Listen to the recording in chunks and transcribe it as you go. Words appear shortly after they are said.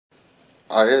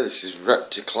Hiya, this is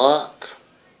Repty Clark.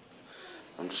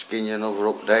 I'm just giving you another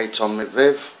update on my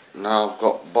Viv. Now I've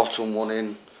got bottom one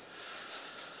in,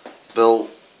 built,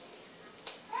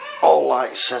 all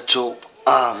lights set up,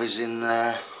 Harvey's in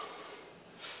there.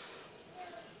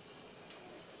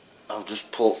 I've just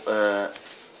put, as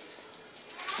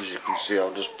you can see,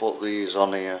 I've just put these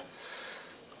on here,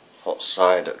 hot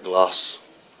side at glass,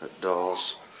 at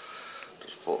doors,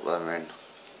 just put them in.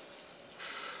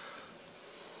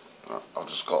 I've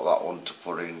just got that one to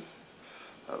put in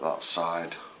at that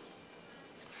side.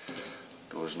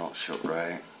 Door's not shut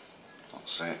right.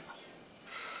 That's it.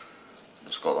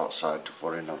 Just got that side to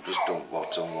put in. I've just done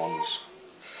bottom ones,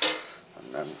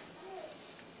 and then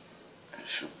it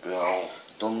should be all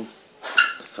done.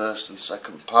 The first and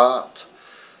second part.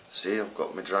 See, I've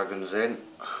got my dragons in.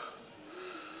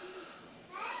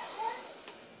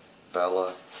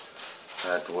 Bella,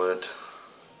 Edward,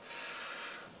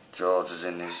 George is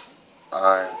in his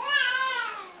eye,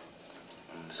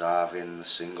 and Harvey in the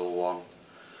single one.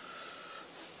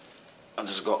 I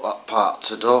just got that part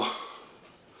to do.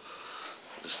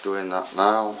 Just doing that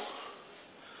now.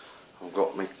 I've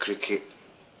got my cricket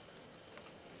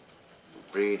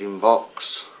breeding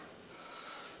box.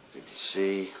 You can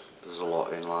see there's a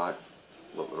lot in, like,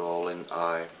 but they're all in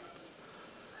eye.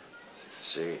 You can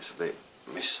see it's a bit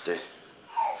misty.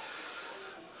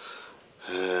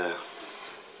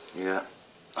 Yeah,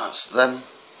 that's them.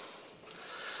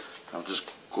 I'll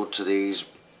just go to these,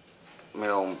 my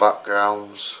own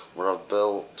backgrounds where I've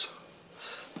built,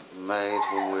 made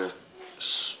one with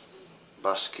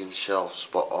basking shelf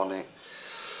spot on it.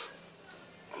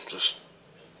 I'm just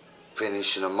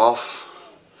finishing them off,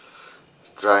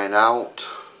 drying out,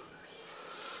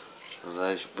 so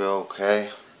they should be okay.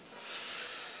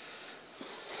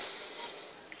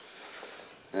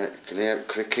 Yeah, you can hear the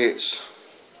crickets.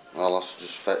 I'll have to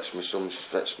just fetch me some, she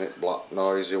fetch me black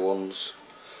noisy ones,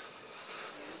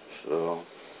 so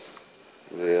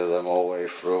you hear them all the way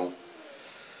through.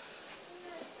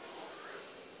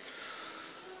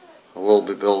 I will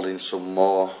be building some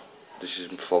more. This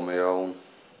is for my own,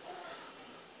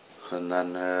 and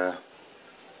then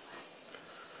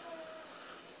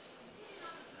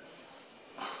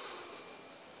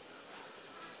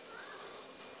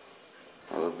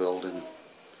I'll be building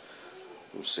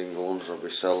some single ones. I'll be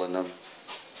selling them,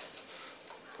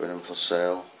 putting them for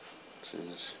sale.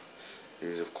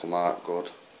 These have come out good,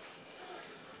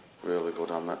 really good.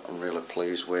 I'm really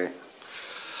pleased with.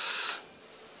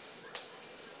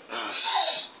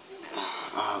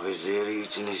 Harvey's here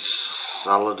eating his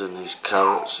salad and his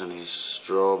carrots and his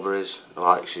strawberries. He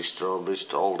likes his strawberries,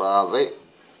 told Harvey,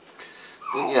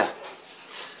 didn't you?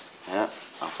 Yeah,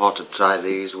 I thought I'd try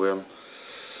these with him.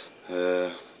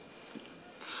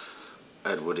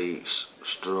 Edward eats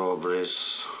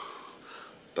strawberries.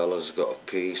 Bella's got a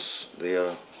piece there.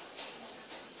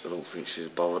 I don't think she's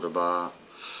bothered about.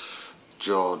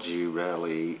 Georgie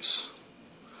rarely eats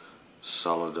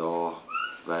salad or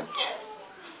veg,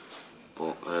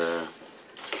 but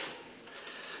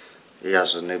he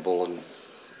has a nibble and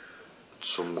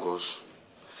some goes.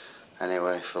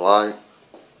 Anyway, if you like,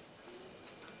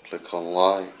 click on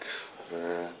like,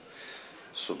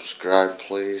 subscribe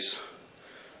please.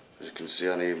 As you can see,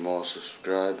 I need more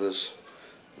subscribers.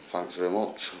 And thanks very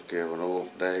much. I'll give an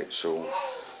update, so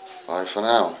bye for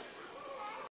now.